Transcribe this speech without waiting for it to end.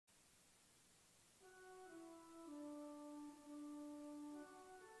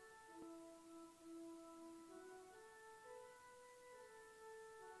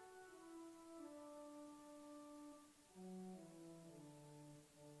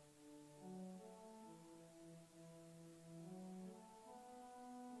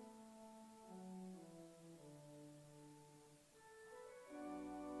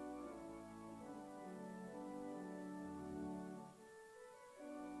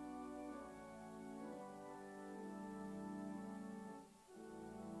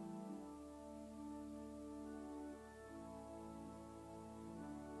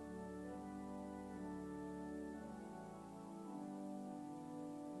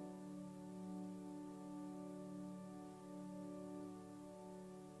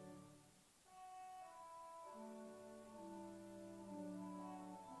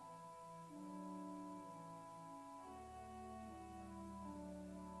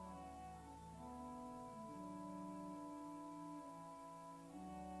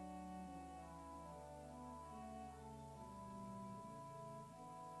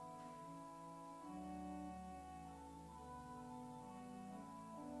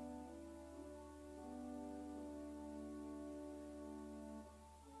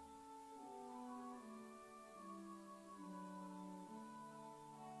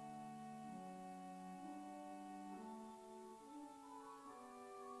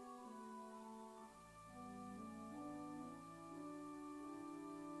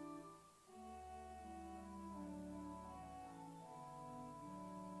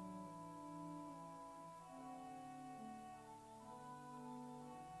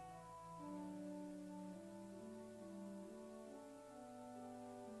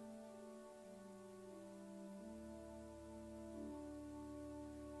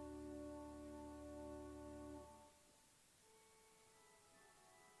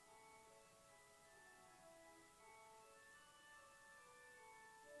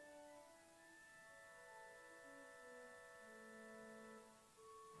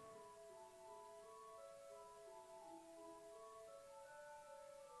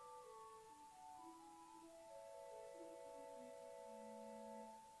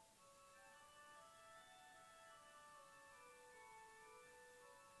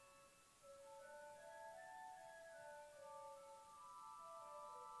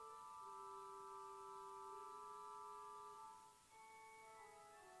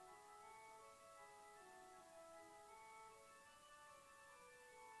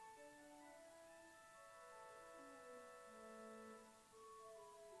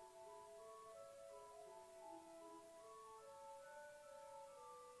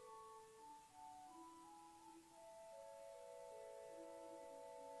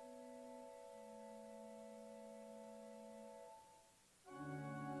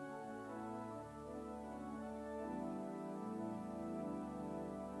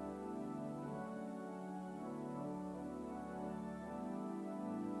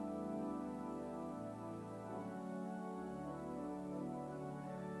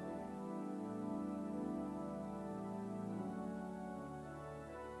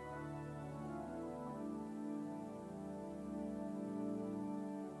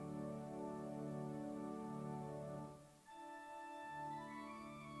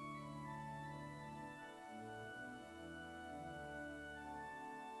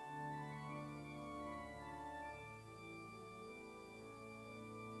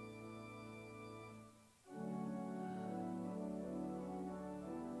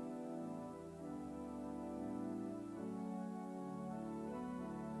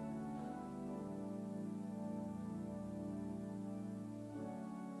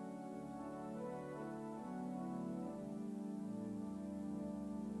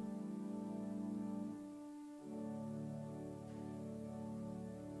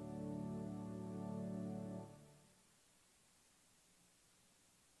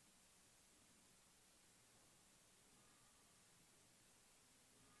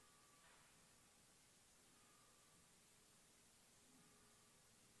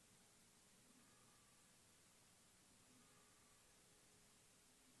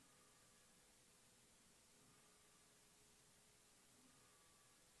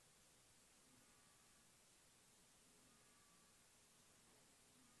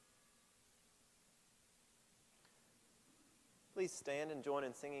Please stand and join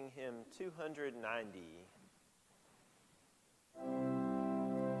in singing hymn 290.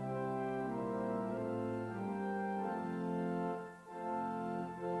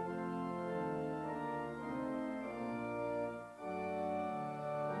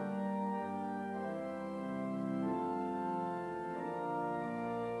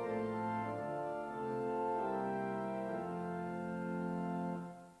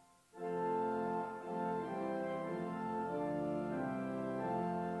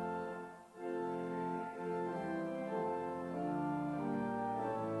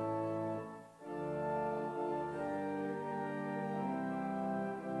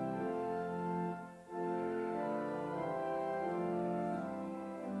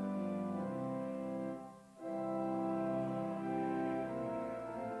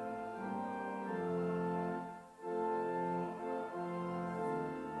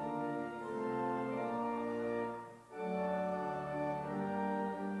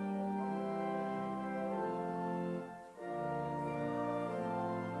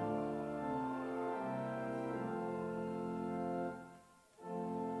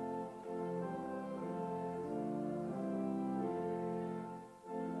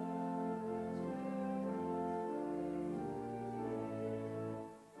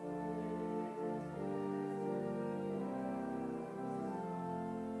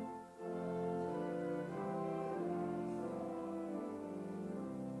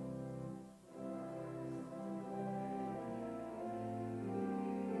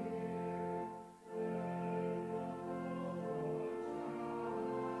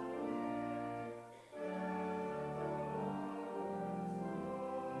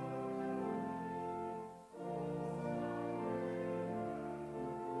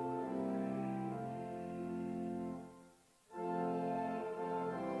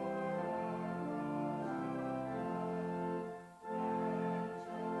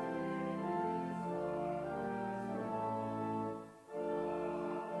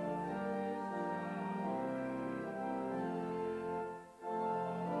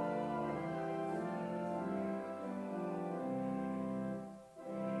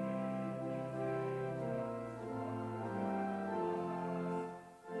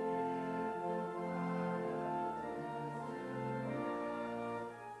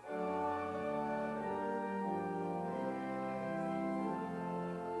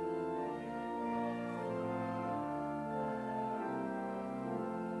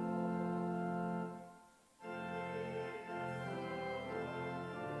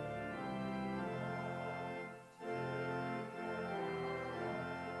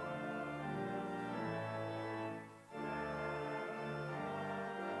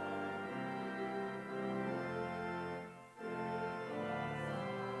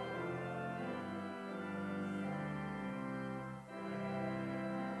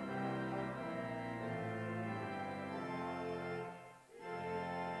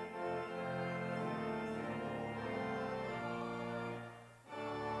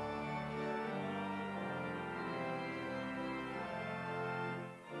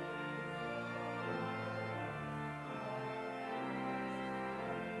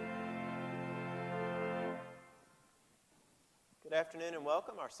 Good afternoon and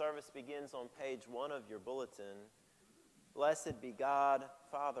welcome. Our service begins on page 1 of your bulletin. Blessed be God,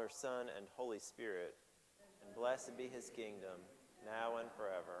 Father, Son, and Holy Spirit, and blessed be his kingdom, now and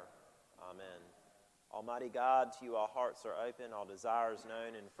forever. Amen. Almighty God, to you all hearts are open, all desires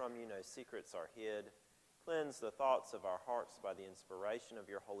known, and from you no secrets are hid. Cleanse the thoughts of our hearts by the inspiration of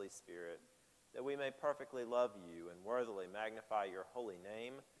your Holy Spirit, that we may perfectly love you and worthily magnify your holy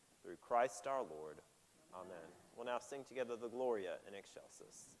name through Christ our Lord. Amen. We'll now sing together the Gloria in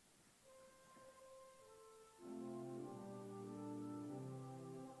Excelsis.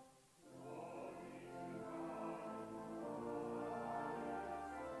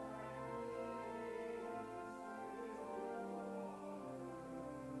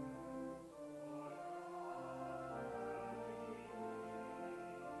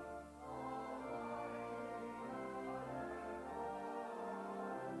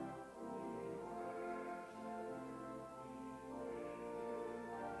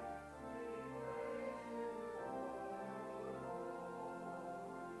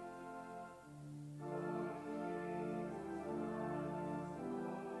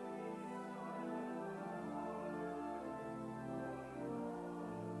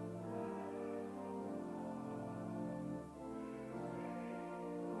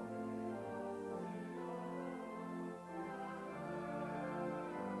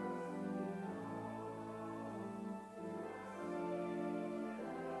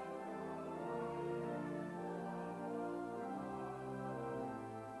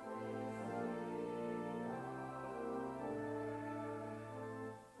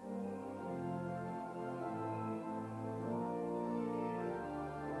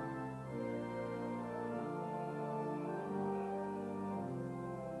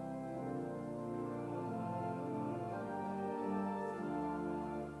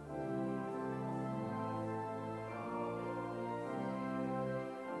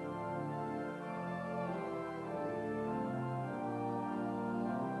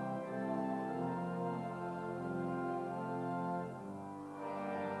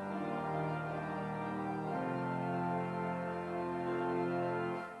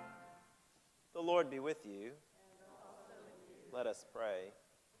 Lord be with you. Let us pray.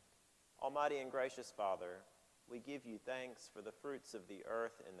 Almighty and gracious Father, we give you thanks for the fruits of the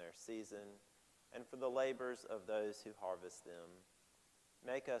earth in their season and for the labors of those who harvest them.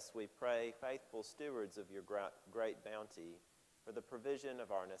 Make us, we pray, faithful stewards of your great bounty for the provision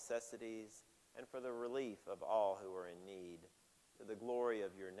of our necessities and for the relief of all who are in need. To the glory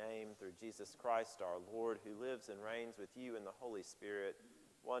of your name, through Jesus Christ our Lord, who lives and reigns with you in the Holy Spirit,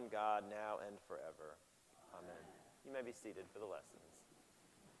 one God, now and forever. Amen. You may be seated for the lessons.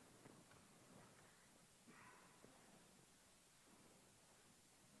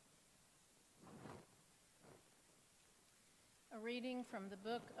 A reading from the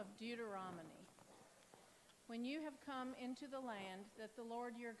book of Deuteronomy. When you have come into the land that the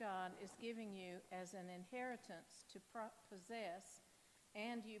Lord your God is giving you as an inheritance to possess,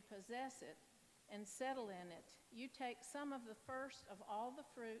 and you possess it and settle in it, you take some of the first of all the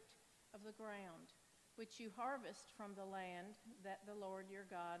fruit of the ground, which you harvest from the land that the Lord your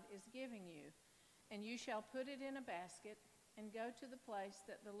God is giving you, and you shall put it in a basket and go to the place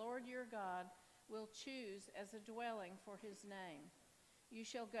that the Lord your God will choose as a dwelling for his name. You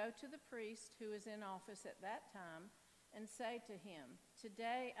shall go to the priest who is in office at that time and say to him,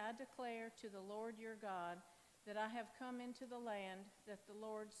 Today I declare to the Lord your God that I have come into the land that the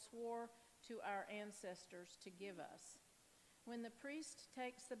Lord swore to our ancestors to give us. When the priest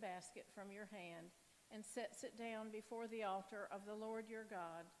takes the basket from your hand and sets it down before the altar of the Lord your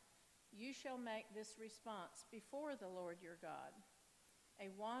God, you shall make this response before the Lord your God. A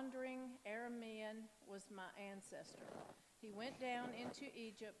wandering Aramean was my ancestor. He went down into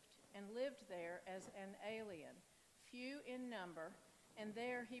Egypt and lived there as an alien, few in number, and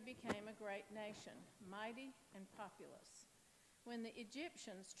there he became a great nation, mighty and populous. When the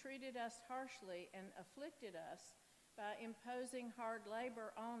Egyptians treated us harshly and afflicted us by imposing hard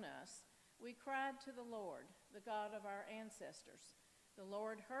labor on us, we cried to the Lord, the God of our ancestors. The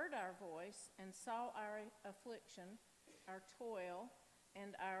Lord heard our voice and saw our affliction, our toil,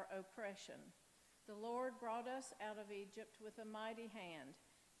 and our oppression. The Lord brought us out of Egypt with a mighty hand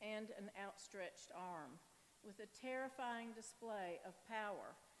and an outstretched arm, with a terrifying display of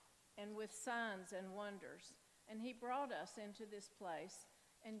power, and with signs and wonders. And he brought us into this place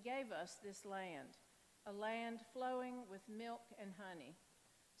and gave us this land, a land flowing with milk and honey.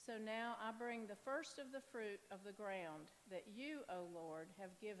 So now I bring the first of the fruit of the ground that you, O Lord,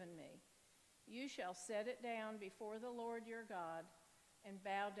 have given me. You shall set it down before the Lord your God and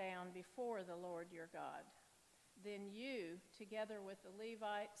bow down before the Lord your God. Then you, together with the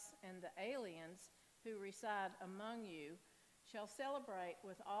Levites and the aliens who reside among you, shall celebrate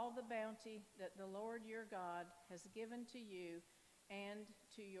with all the bounty that the Lord your God has given to you and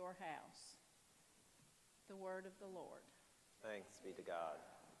to your house. The word of the Lord. Thanks be to God.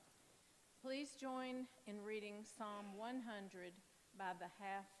 Please join in reading Psalm 100 by the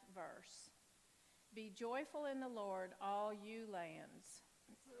half verse. Be joyful in the Lord, all you lands.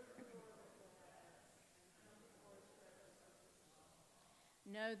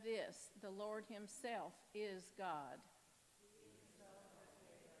 Know this, the Lord himself is God.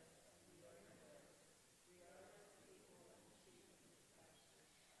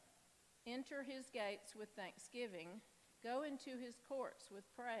 Enter his gates with thanksgiving. Go into his courts with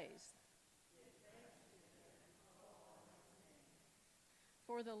praise.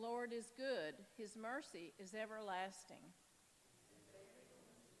 For the Lord is good, his mercy is everlasting.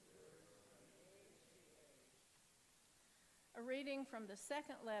 A reading from the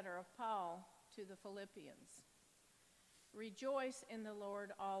second letter of Paul to the Philippians. Rejoice in the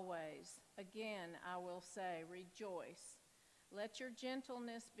Lord always. Again, I will say, rejoice. Let your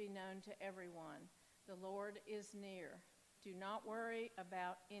gentleness be known to everyone. The Lord is near. Do not worry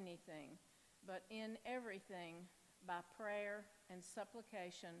about anything, but in everything, by prayer and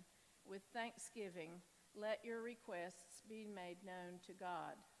supplication, with thanksgiving, let your requests be made known to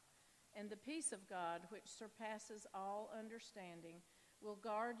God. And the peace of God, which surpasses all understanding, will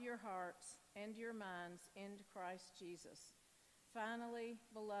guard your hearts and your minds in Christ Jesus. Finally,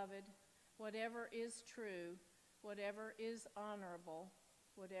 beloved, whatever is true, whatever is honorable,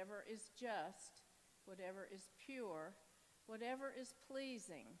 whatever is just, whatever is pure, whatever is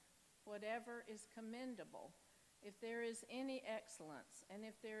pleasing, whatever is commendable, if there is any excellence, and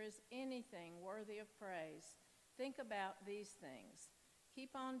if there is anything worthy of praise, think about these things.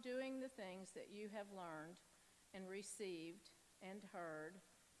 Keep on doing the things that you have learned and received and heard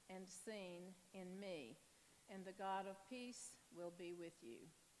and seen in me, and the God of peace will be with you.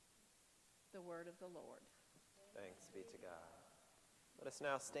 The word of the Lord. Thanks be to God. Let us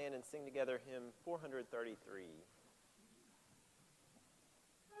now stand and sing together hymn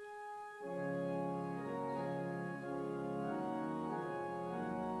 433.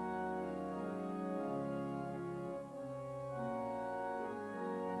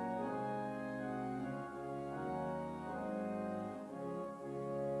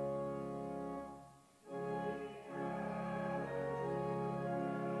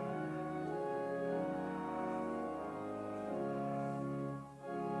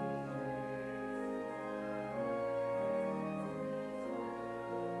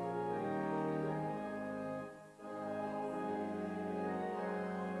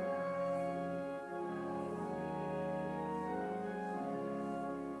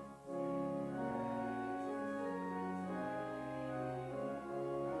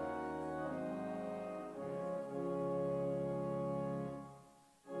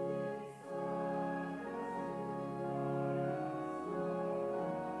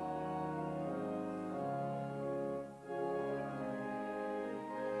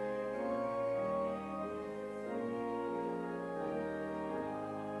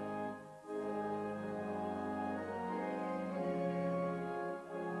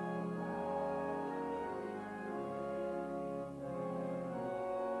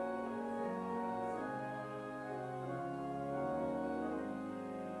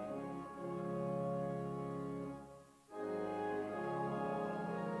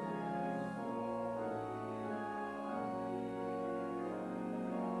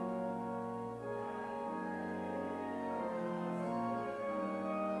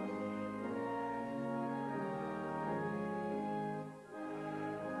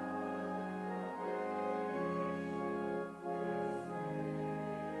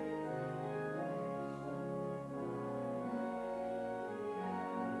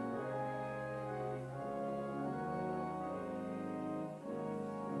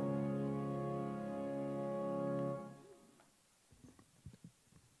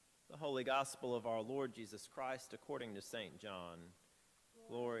 Holy Gospel of our Lord Jesus Christ according to St. John.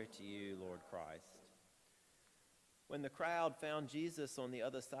 Glory to you, Lord Christ. When the crowd found Jesus on the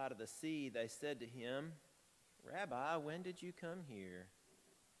other side of the sea, they said to him, "Rabbi, when did you come here?"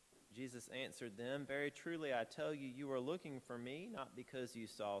 Jesus answered them, "Very truly I tell you, you are looking for me, not because you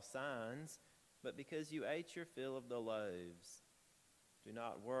saw signs, but because you ate your fill of the loaves. Do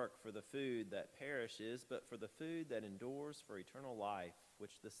not work for the food that perishes, but for the food that endures for eternal life,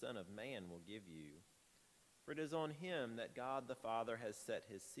 which the Son of Man will give you. For it is on him that God the Father has set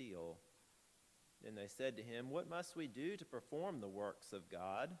his seal." Then they said to him, "What must we do to perform the works of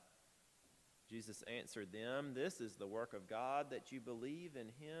God?" Jesus answered them, "This is the work of God, that you believe in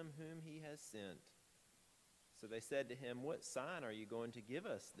him whom he has sent." So they said to him, "What sign are you going to give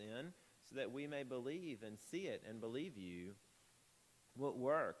us then, so that we may believe and see it and believe you? What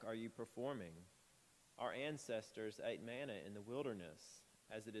work are you performing? Our ancestors ate manna in the wilderness.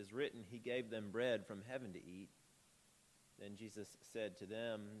 As it is written, he gave them bread from heaven to eat." Then Jesus said to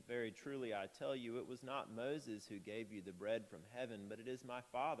them, "Very truly I tell you, it was not Moses who gave you the bread from heaven, but it is my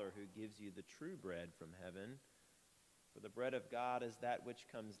Father who gives you the true bread from heaven. For the bread of God is that which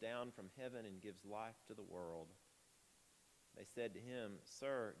comes down from heaven and gives life to the world." They said to him,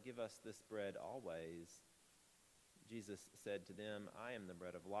 "Sir, give us this bread always." Jesus said to them, "I am the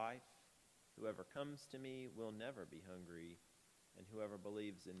bread of life. Whoever comes to me will never be hungry, and whoever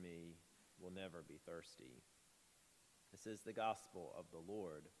believes in me will never be thirsty." This is the gospel of the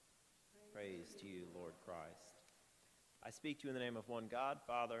Lord. Praise to you, Lord Christ. I speak to you in the name of one God,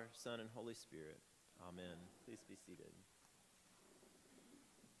 Father, Son, and Holy Spirit. Amen. Please be seated.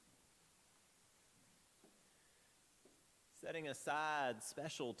 Setting aside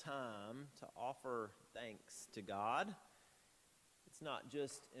special time to offer thanks to God. It's not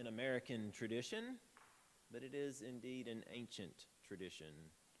just an American tradition, but it is indeed an ancient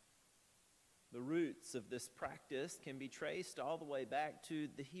tradition. The roots of this practice can be traced all the way back to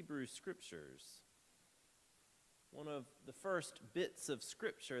the Hebrew Scriptures. One of the first bits of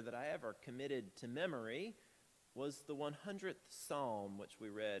Scripture that I ever committed to memory was the 100th Psalm, which we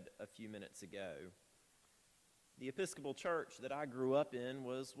read a few minutes ago. The Episcopal Church that I grew up in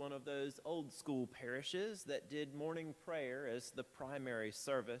was one of those old school parishes that did morning prayer as the primary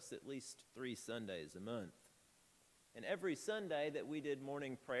service at least 3 Sundays a month. And every Sunday that we did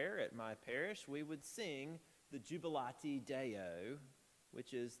morning prayer at my parish, we would sing the Jubilate Deo,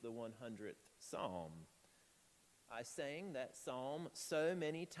 which is the 100th Psalm. I sang that psalm so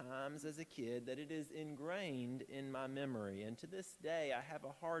many times as a kid that it is ingrained in my memory. And to this day, I have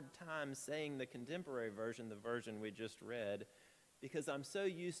a hard time saying the contemporary version, the version we just read, because I'm so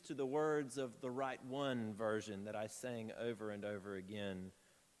used to the words of the Right One version that I sang over and over again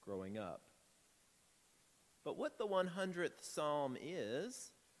growing up. But what the 100th Psalm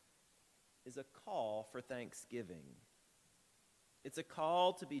is a call for thanksgiving. It's a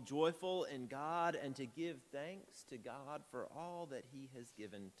call to be joyful in God and to give thanks to God for all that he has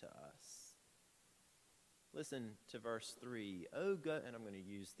given to us. Listen to verse 3. "Oh, go," and I'm going to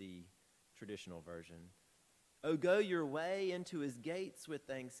use the traditional version. "Oh, go your way into his gates with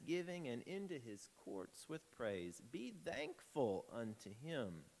thanksgiving and into his courts with praise. Be thankful unto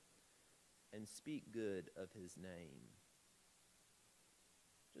him and speak good of his name."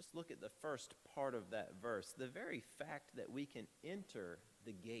 Just look at the first part of that verse. The very fact that we can enter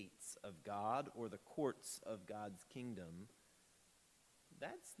the gates of God or the courts of God's kingdom,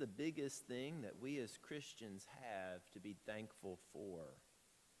 that's the biggest thing that we as Christians have to be thankful for.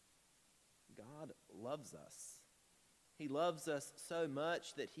 God loves us. He loves us so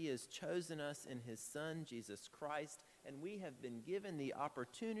much that he has chosen us in his Son, Jesus Christ, and we have been given the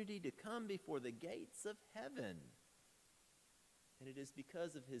opportunity to come before the gates of heaven. And it is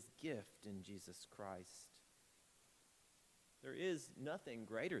because of his gift in Jesus Christ. There is nothing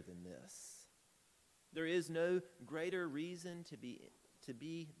greater than this. There is no greater reason to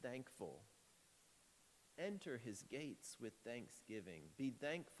be thankful. Enter his gates with thanksgiving. Be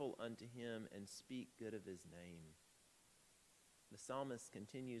thankful unto him and speak good of his name. The psalmist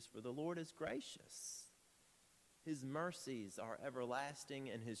continues, "For the Lord is gracious. His mercies are everlasting,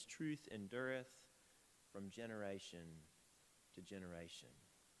 and his truth endureth from generation to generation."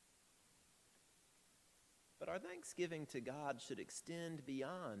 But our thanksgiving to God should extend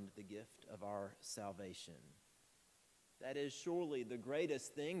beyond the gift of our salvation. That is surely the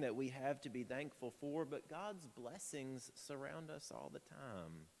greatest thing that we have to be thankful for, but God's blessings surround us all the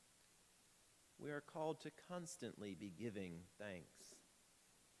time. We are called to constantly be giving thanks.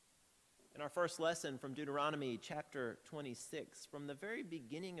 In our first lesson from Deuteronomy chapter 26, from the very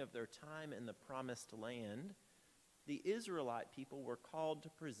beginning of their time in the promised land, The Israelite people were called to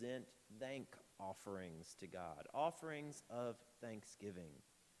present thank offerings to God, offerings of thanksgiving.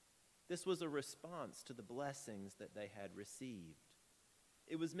 This was a response to the blessings that they had received.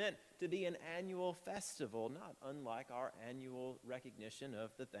 It was meant to be an annual festival, not unlike our annual recognition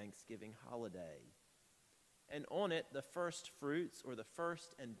of the Thanksgiving holiday. And on it, the first fruits, or the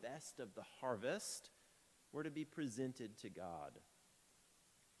first and best of the harvest, were to be presented to God.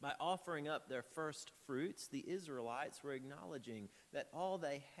 By offering up their first fruits, the Israelites were acknowledging that all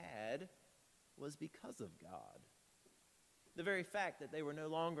they had was because of God. The very fact that they were no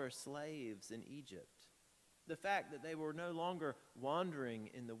longer slaves in Egypt, the fact that they were no longer wandering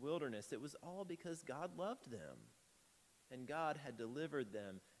in the wilderness, it was all because God loved them. And God had delivered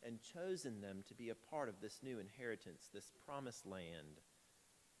them and chosen them to be a part of this new inheritance, this promised land,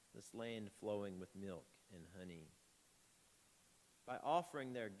 this land flowing with milk and honey. By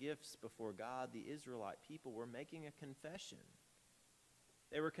offering their gifts before God, the Israelite people were making a confession.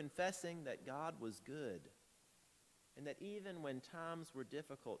 They were confessing that God was good, and that even when times were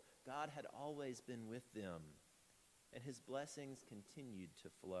difficult, God had always been with them, and his blessings continued to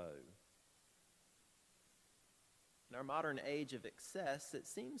flow. In our modern age of excess, it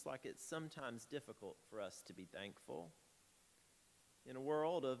seems like it's sometimes difficult for us to be thankful. In a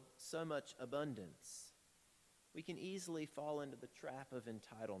world of so much abundance, we can easily fall into the trap of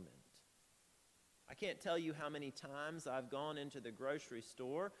entitlement. I can't tell you how many times I've gone into the grocery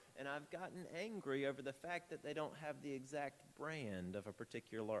store and I've gotten angry over the fact that they don't have the exact brand of a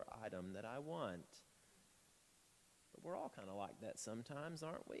particular item that I want. But we're all kind of like that sometimes,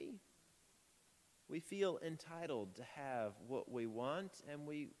 aren't we? We feel entitled to have what we want, and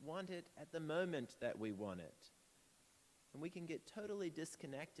we want it at the moment that we want it. And we can get totally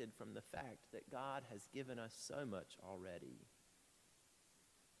disconnected from the fact that God has given us so much already.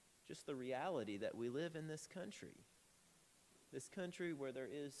 Just the reality that we live in this country where there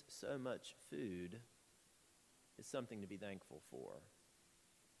is so much food, is something to be thankful for.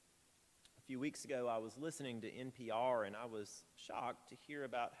 A few weeks ago, I was listening to NPR, and I was shocked to hear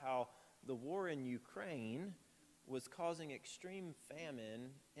about how the war in Ukraine was causing extreme famine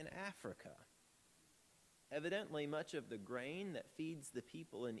in Africa. Evidently, much of the grain that feeds the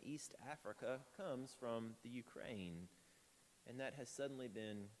people in East Africa comes from the Ukraine, and that has suddenly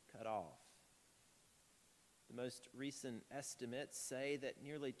been cut off. The most recent estimates say that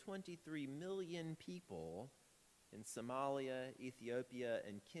nearly 23 million people in Somalia, Ethiopia,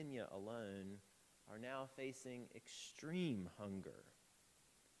 and Kenya alone are now facing extreme hunger.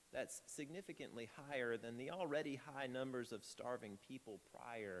 That's significantly higher than the already high numbers of starving people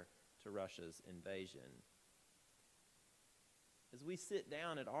prior to Russia's invasion. As we sit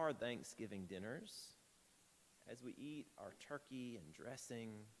down at our Thanksgiving dinners, as we eat our turkey and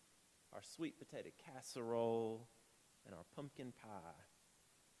dressing, our sweet potato casserole, and our pumpkin pie,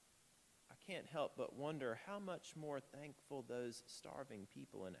 I can't help but wonder how much more thankful those starving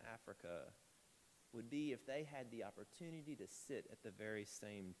people in Africa would be if they had the opportunity to sit at the very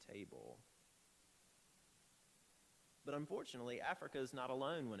same table. But unfortunately, Africa is not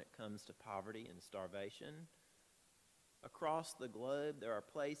alone when it comes to poverty and starvation. Across the globe, there are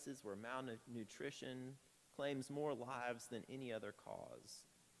places where malnutrition claims more lives than any other cause.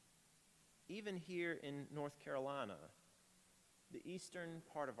 Even here in North Carolina, the eastern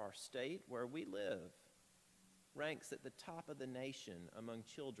part of our state where we live ranks at the top of the nation among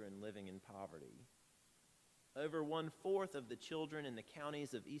children living in poverty. Over 1/4 of the children in the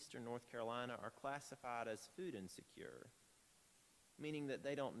counties of eastern North Carolina are classified as food insecure, meaning that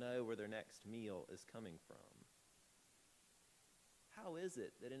they don't know where their next meal is coming from. How is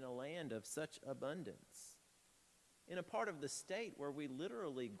it that in a land of such abundance, in a part of the state where we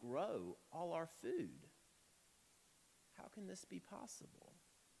literally grow all our food, how can this be possible?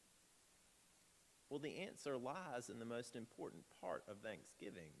 Well, the answer lies in the most important part of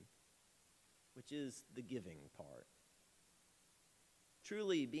Thanksgiving, which is the giving part.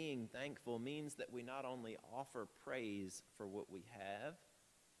 Truly being thankful means that we not only offer praise for what we have,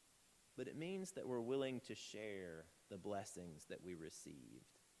 but it means that we're willing to share the blessings that we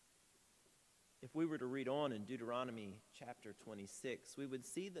received. If we were to read on in Deuteronomy chapter 26, we would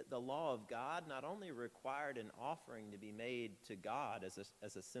see that the law of God not only required an offering to be made to God as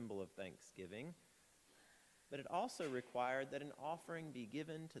a symbol of thanksgiving, but it also required that an offering be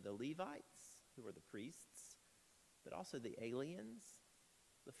given to the Levites, who were the priests, but also the aliens,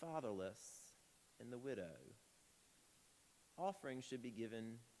 the fatherless, and the widow. Offerings should be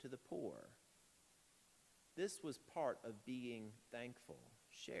given to the poor. This was part of being thankful,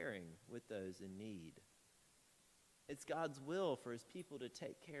 sharing with those in need. It's God's will for his people to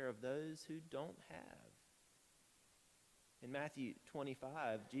take care of those who don't have. In Matthew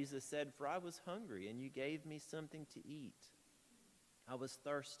 25, Jesus said, "For I was hungry, and you gave me something to eat. I was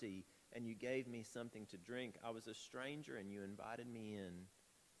thirsty, and you gave me something to drink. I was a stranger, and you invited me in.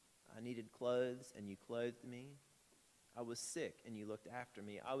 I needed clothes, and you clothed me. I was sick, and you looked after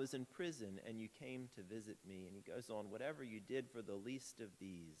me. I was in prison, and you came to visit me." And he goes on, "Whatever you did for the least of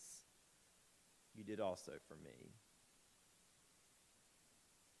these, you did also for me."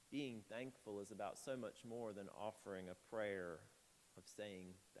 Being thankful is about so much more than offering a prayer of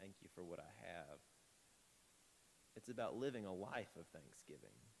saying thank you for what I have. It's about living a life of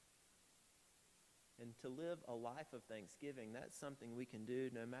thanksgiving. And to live a life of thanksgiving, that's something we can do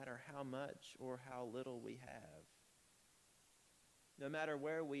no matter how much or how little we have. No matter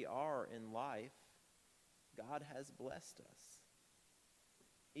where we are in life, God has blessed us.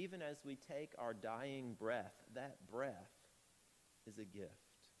 Even as we take our dying breath, that breath is a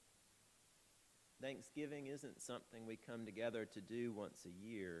gift. Thanksgiving isn't something we come together to do once a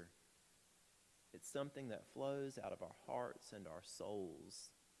year. It's something that flows out of our hearts and our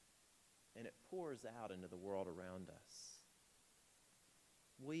souls, and it pours out into the world around us.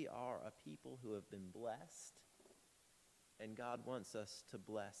 We are a people who have been blessed, and God wants us to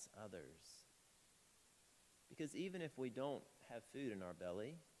bless others. Because even if we don't have food in our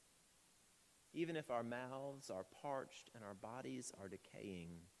belly, even if our mouths are parched and our bodies are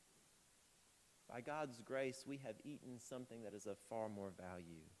decaying, by God's grace, we have eaten something that is of far more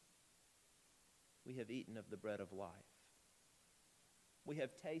value. We have eaten of the bread of life. We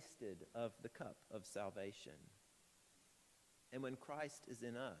have tasted of the cup of salvation. And when Christ is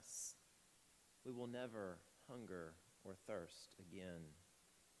in us, we will never hunger or thirst again.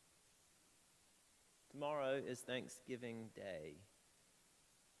 Tomorrow is Thanksgiving Day.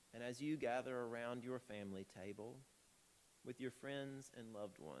 And as you gather around your family table with your friends and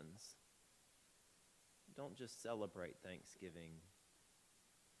loved ones, don't just celebrate Thanksgiving.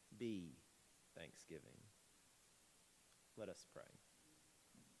 Be Thanksgiving. Let us pray.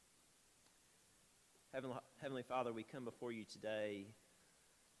 Heavenly Father, we come before you today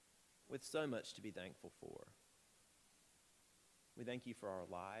with so much to be thankful for. We thank you for our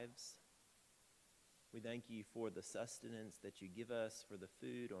lives. We thank you for the sustenance that you give us, for the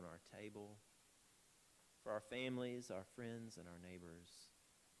food on our table, for our families, our friends, and our neighbors.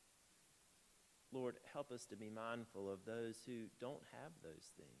 Lord, help us to be mindful of those who don't have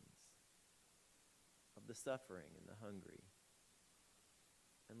those things, of the suffering and the hungry.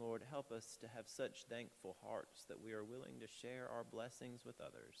 And Lord, help us to have such thankful hearts that we are willing to share our blessings with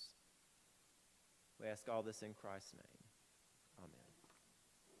others. We ask all this in Christ's name. Amen.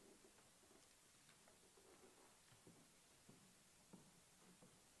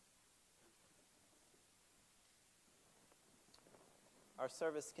 Our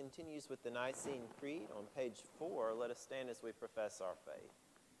service continues with the Nicene Creed on page 4. Let us stand as we profess our faith.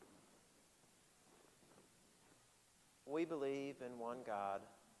 We believe in one God,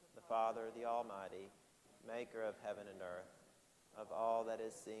 the Father, the Almighty, maker of heaven and earth, of all that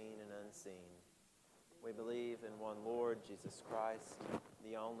is seen and unseen. We believe in one Lord, Jesus Christ,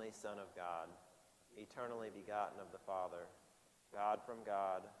 the only Son of God, eternally begotten of the Father, God from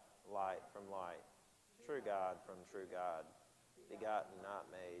God, light from light, true God from true God, begotten,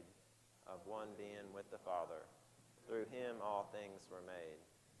 not made, of one being with the Father. Through him all things were made.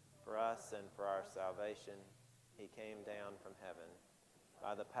 For us and for our salvation, he came down from heaven.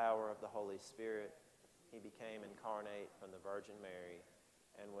 By the power of the Holy Spirit, he became incarnate from the Virgin Mary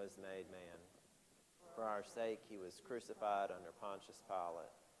and was made man. For our sake, he was crucified under Pontius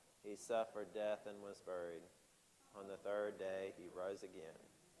Pilate. He suffered death and was buried. On the third day, he rose again,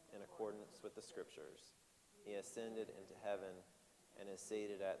 in accordance with the Scriptures. He ascended into heaven and is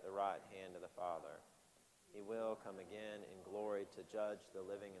seated at the right hand of the Father. He will come again in glory to judge the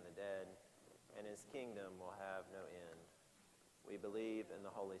living and the dead, and his kingdom will have no end. We believe in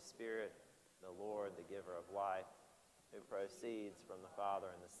the Holy Spirit, the Lord, the giver of life, who proceeds from the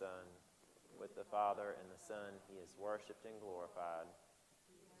Father and the Son. With the Father and the Son he is worshipped and glorified,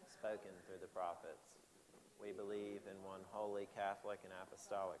 spoken through the prophets. We believe in one holy Catholic and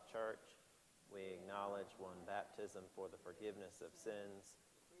Apostolic Church. We acknowledge one baptism for the forgiveness of sins.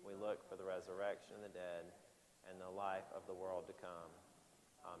 We look for the resurrection of the dead and the life of the world to come.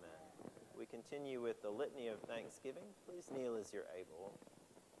 Amen. We continue with the Litany of Thanksgiving. Please kneel as you're able.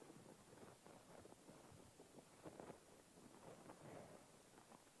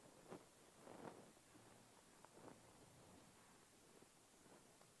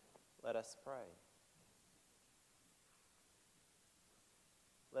 Let us pray.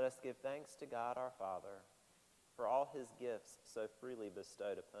 Let us give thanks to God our Father for all his gifts so freely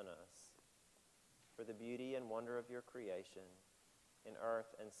bestowed upon us. for the beauty and wonder of your creation, in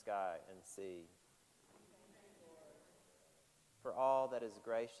earth and sky and sea. For all that is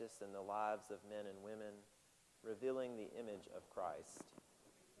gracious in the lives of men and women, revealing the image of Christ.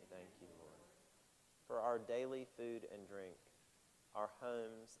 We thank you, Lord. For our daily food and drink, our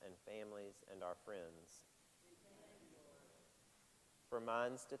homes and families and our friends. For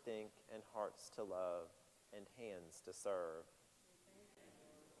minds to think and hearts to love and hands to serve.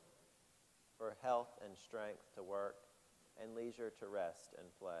 For health and strength to work and leisure to rest and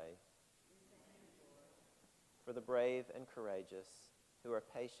play. For the brave and courageous who are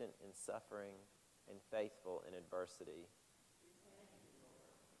patient in suffering and faithful in adversity.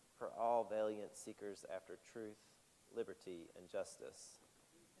 For all valiant seekers after truth, liberty, and justice.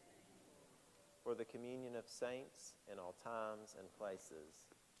 For the communion of saints in all times and places.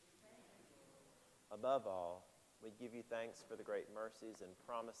 Above all, we give you thanks for the great mercies and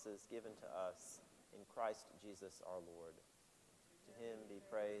promises given to us in Christ Jesus our Lord. To him be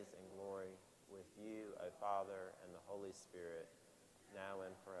praise and glory with you, O Father, and the Holy Spirit, now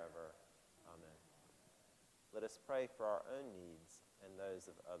and forever. Amen. Let us pray for our own needs and those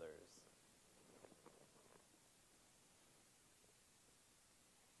of others.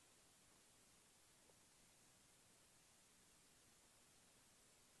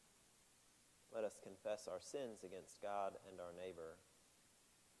 Let us confess our sins against God and our neighbor.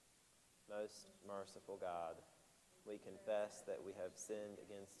 Most merciful God, we confess that we have sinned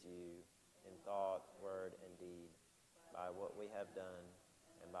against you in thought, word, and deed, by what we have done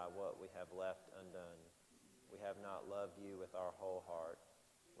and by what we have left undone. We have not loved you with our whole heart.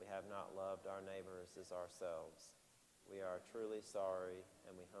 We have not loved our neighbors as ourselves. We are truly sorry,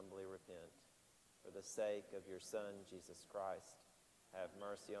 and we humbly repent. For the sake of your Son, Jesus Christ, have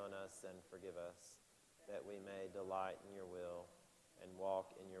mercy on us and forgive us, that we may delight in your will and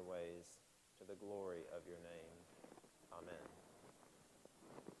walk in your ways, to the glory of your name. Amen.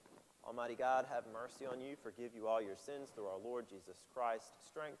 Almighty God, have mercy on you, forgive you all your sins through our Lord Jesus Christ,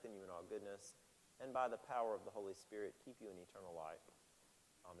 strengthen you in all goodness, and by the power of the Holy Spirit, keep you in eternal life.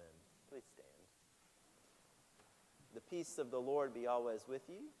 Amen. Please stand. The peace of the Lord be always with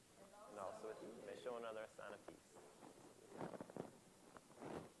you, and also with you. You may show another sign of peace.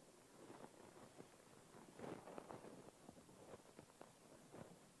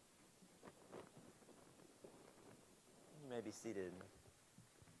 You may be seated.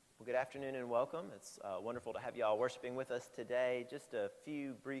 Well, good afternoon and welcome. It's wonderful to have you all worshiping with us today. Just a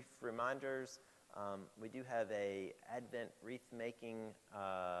few brief reminders. We do have a Advent wreath-making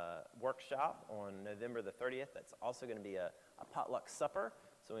workshop on November the 30th. That's also going to be a potluck supper.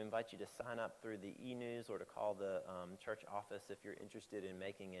 So we invite you to sign up through the e-news or to call the church office if you're interested in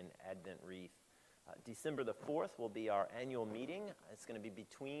making an Advent wreath. December the 4th will be our annual meeting. It's going to be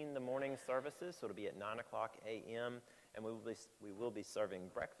between the morning services, so it'll be at 9 o'clock a.m., and we will be serving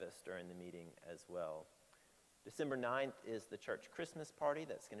breakfast during the meeting as well. December 9th is the church Christmas party.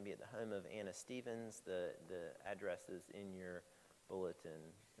 That's going to be at the home of Anna Stevens. The address is in your bulletin.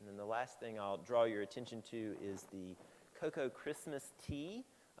 And then the last thing I'll draw your attention to is the Cocoa Christmas Tea.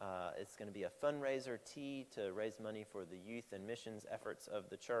 It's going to be a fundraiser tea to raise money for the youth and missions efforts of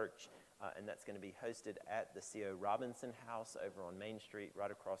the church, and that's going to be hosted at the C.O. Robinson House over on Main Street, right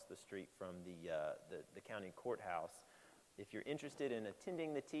across the street from the county courthouse. If you're interested in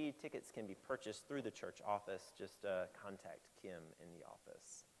attending the tea, tickets can be purchased through the church office. Just contact Kim in the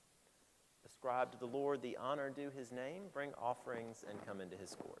office. Ascribe to the Lord the honor due his name. Bring offerings and come into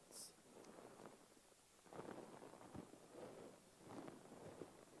his courts.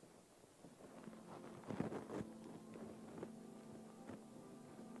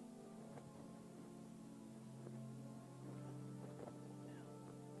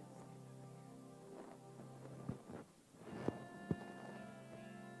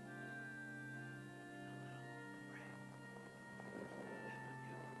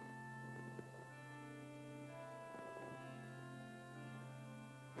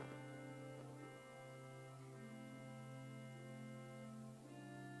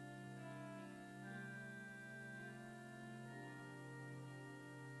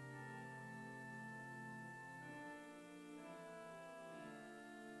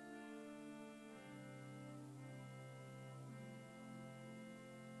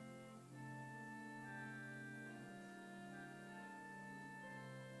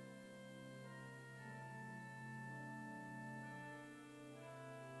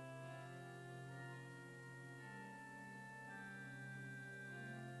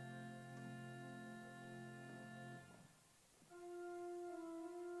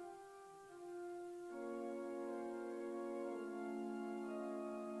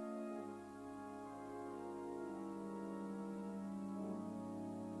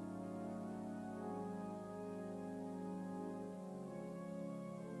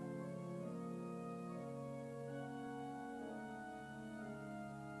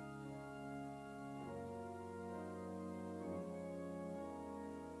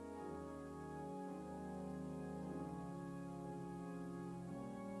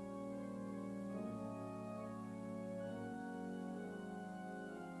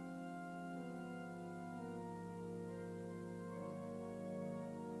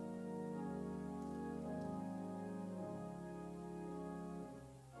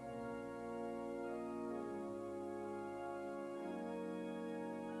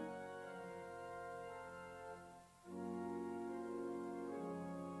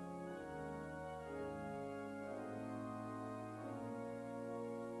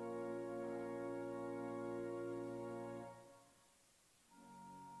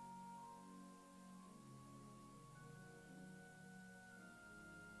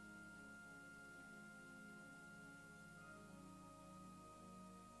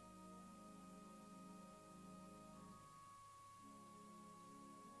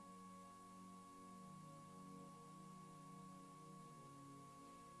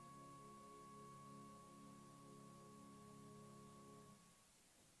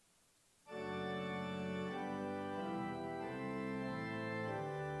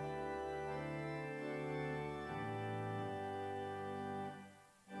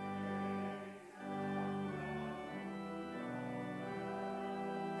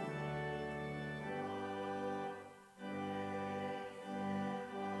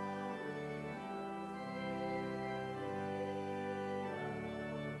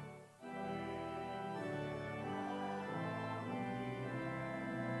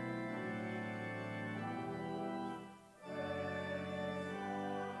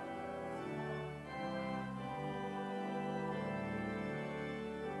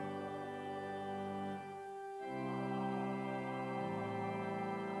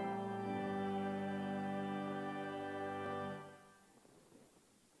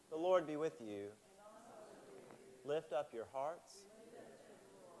 Lord be with you. Lift up your hearts.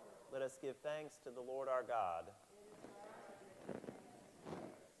 Let us give thanks to the Lord our God.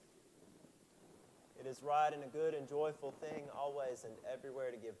 It is right and a good and joyful thing always and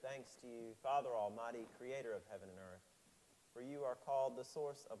everywhere to give thanks to you, Father Almighty, creator of heaven and earth. For you are called the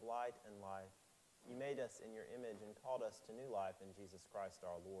source of light and life. You made us in your image and called us to new life in Jesus Christ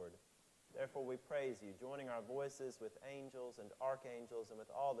our Lord. Therefore we praise you, joining our voices with angels and archangels and with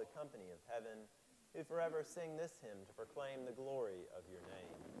all the company of heaven, who forever sing this hymn to proclaim the glory of your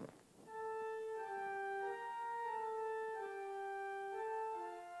name.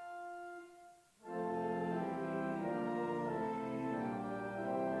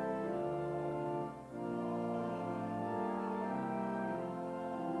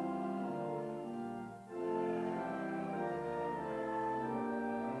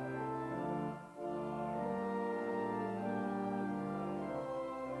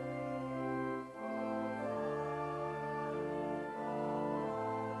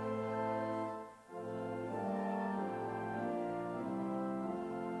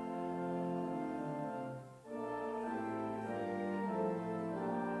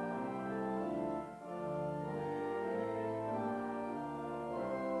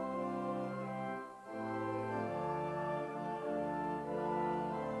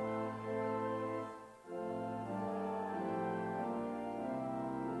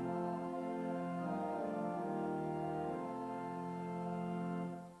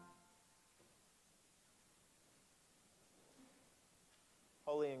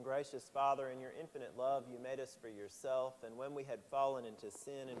 Holy and gracious Father, in your infinite love, you made us for yourself, and when we had fallen into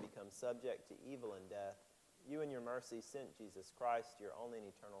sin and become subject to evil and death, you in your mercy sent Jesus Christ, your only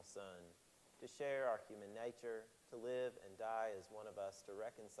and eternal Son, to share our human nature, to live and die as one of us, to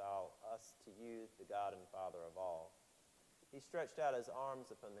reconcile us to you, the God and Father of all. He stretched out his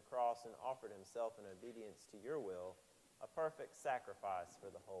arms upon the cross and offered himself in obedience to your will, a perfect sacrifice for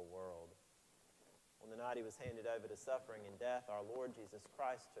the whole world. On the night he was handed over to suffering and death, our Lord Jesus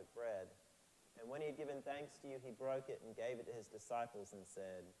Christ took bread, and when he had given thanks to you, he broke it and gave it to his disciples and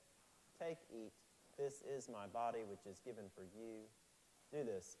said, "Take, eat, this is my body which is given for you. Do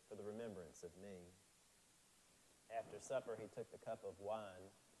this for the remembrance of me." After supper he took the cup of wine,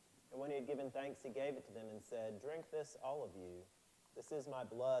 and when he had given thanks, he gave it to them and said, "Drink this, all of you. This is my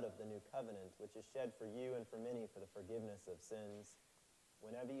blood of the new covenant, which is shed for you and for many for the forgiveness of sins.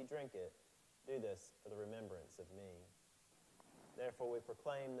 Whenever you drink it, do this for the remembrance of me." Therefore we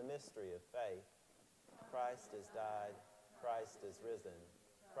proclaim the mystery of faith. Christ has died, Christ is risen,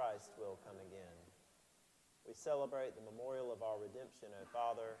 Christ will come again. We celebrate the memorial of our redemption, O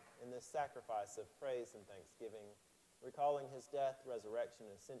Father, in this sacrifice of praise and thanksgiving. Recalling his death, resurrection,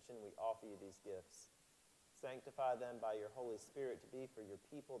 and ascension, we offer you these gifts. Sanctify them by your Holy Spirit to be for your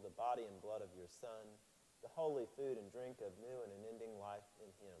people the body and blood of your Son, the holy food and drink of new and unending life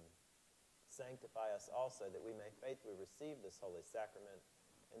in him. Sanctify us also that we may faithfully receive this holy sacrament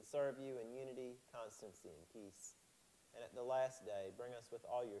and serve you in unity, constancy, and peace. And at the last day, bring us with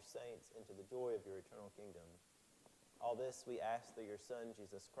all your saints into the joy of your eternal kingdom. All this we ask through your Son,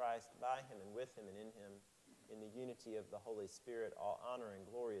 Jesus Christ, by him and with him and in him, in the unity of the Holy Spirit. All honor and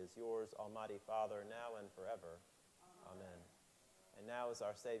glory is yours, Almighty Father, now and forever. Amen. And now, as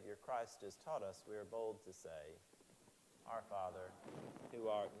our Savior Christ has taught us, we are bold to say, Our Father,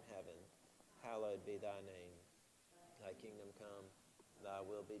 who art in heaven, hallowed be thy name. Thy kingdom come, thy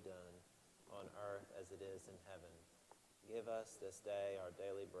will be done, on earth as it is in heaven. Give us this day our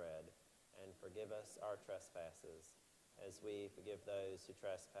daily bread, and forgive us our trespasses, as we forgive those who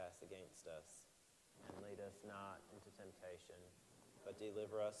trespass against us. And lead us not into temptation, but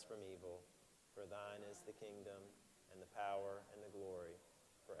deliver us from evil. For thine is the kingdom, and the power, and the glory,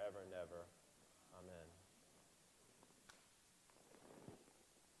 forever and ever. Amen.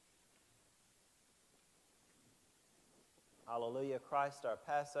 Alleluia, Christ our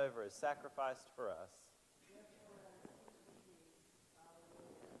Passover is sacrificed for us.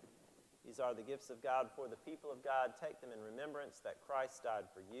 These are the gifts of God for the people of God. Take them in remembrance that Christ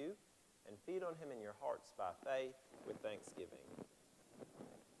died for you, and feed on him in your hearts by faith with thanksgiving.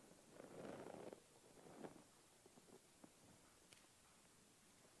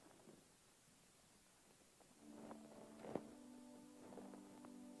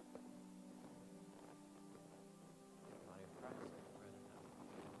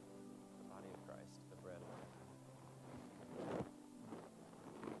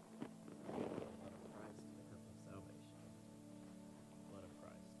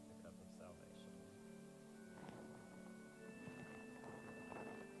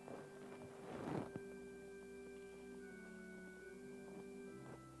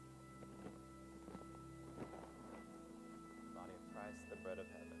 bread of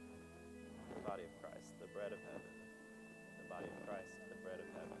heaven. The body of Christ, the bread of heaven. The body of Christ, the bread of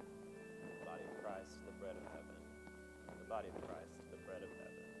heaven. The body of Christ, the bread of heaven. The body of Christ, the bread of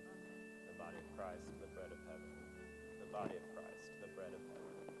heaven. The body of Christ, the bread of heaven. The body of Christ, the bread of heaven.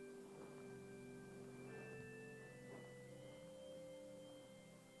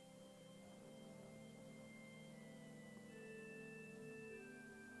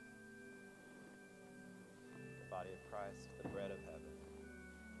 The body of Christ, the bread of heaven.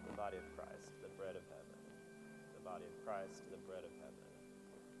 The body of Christ, the bread of heaven.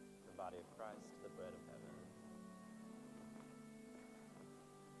 The body of Christ, the bread of heaven.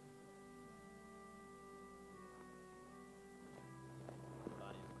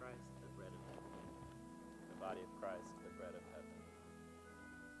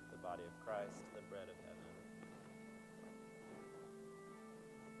 The body of Christ, the bread of heaven. The body of Christ, the bread of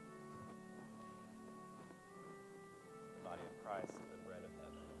heaven. The body of Christ, the bread of heaven.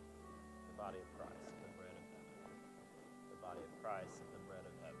 The body of Christ, the bread of heaven. The body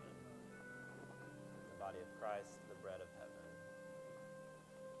of Christ, the bread of heaven. The body of Christ, the bread of heaven. The body of Christ, the bread of heaven. The body of Christ, the bread of heaven.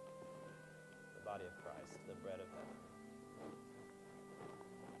 The body of Christ, the bread of heaven.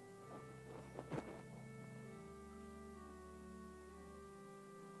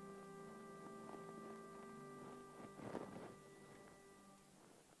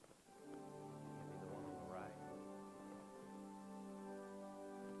 Give me the one on the right.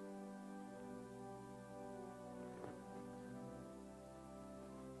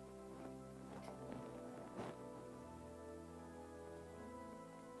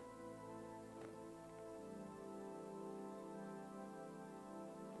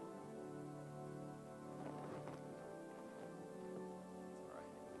 That's all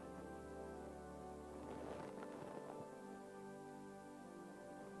right.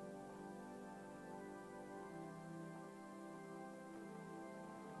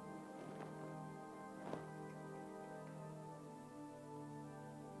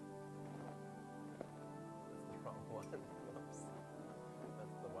 That's the wrong one. Whoops.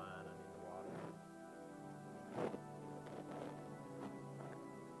 That's the wine. I need the water.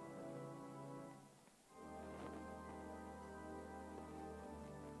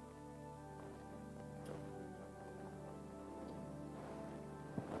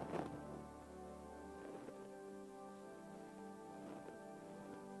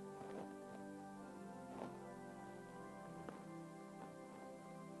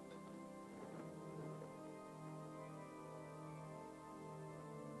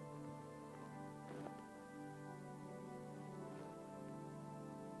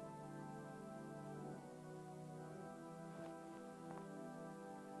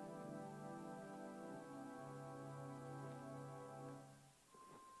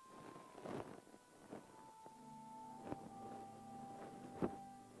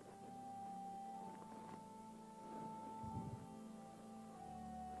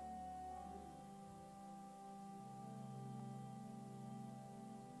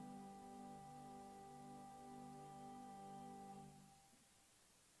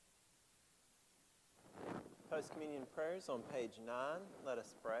 Post-communion prayers on page 9. Let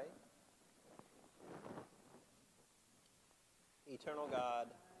us pray. Eternal God,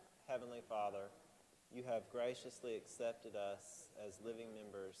 Heavenly Father, you have graciously accepted us as living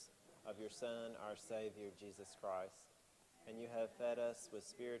members of your Son, our Savior, Jesus Christ, and you have fed us with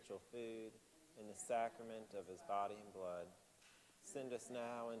spiritual food in the sacrament of his body and blood. Send us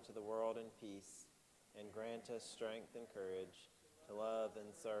now into the world in peace, and grant us strength and courage to love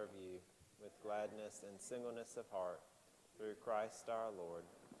and serve you with gladness and singleness of heart, through Christ our Lord.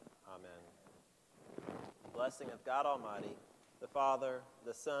 Amen. The blessing of God Almighty, the Father,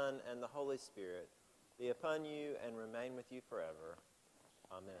 the Son, and the Holy Spirit be upon you and remain with you forever.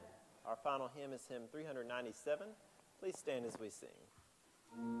 Amen. Our final hymn is hymn 397. Please stand as we sing.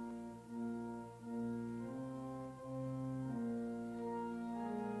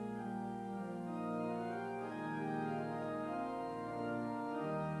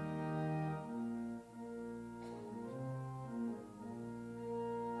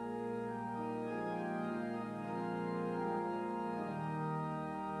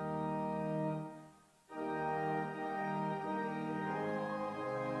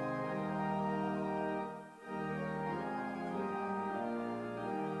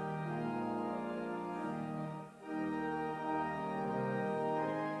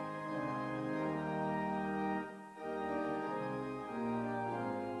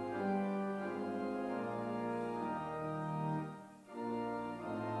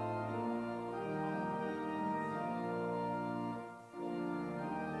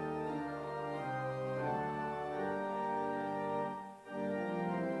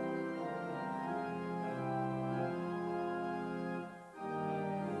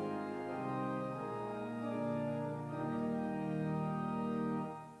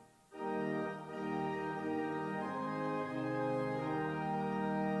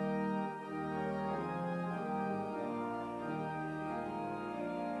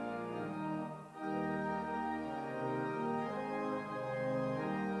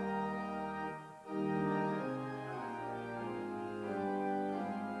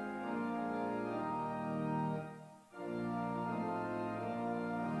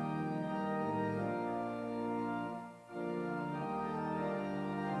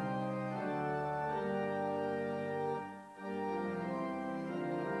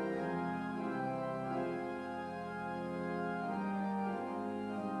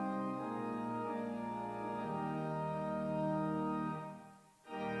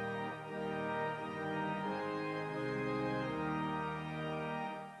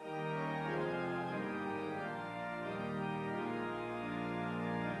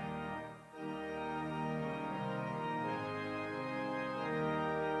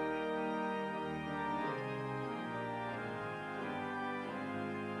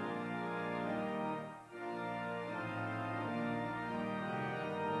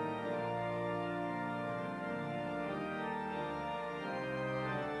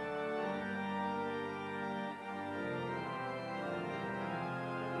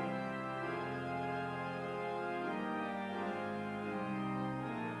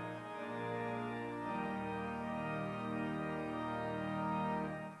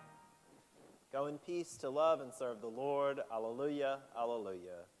 Go in peace to love and serve the Lord. Alleluia,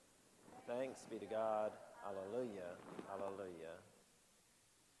 alleluia. Thanks be to God. Alleluia, alleluia.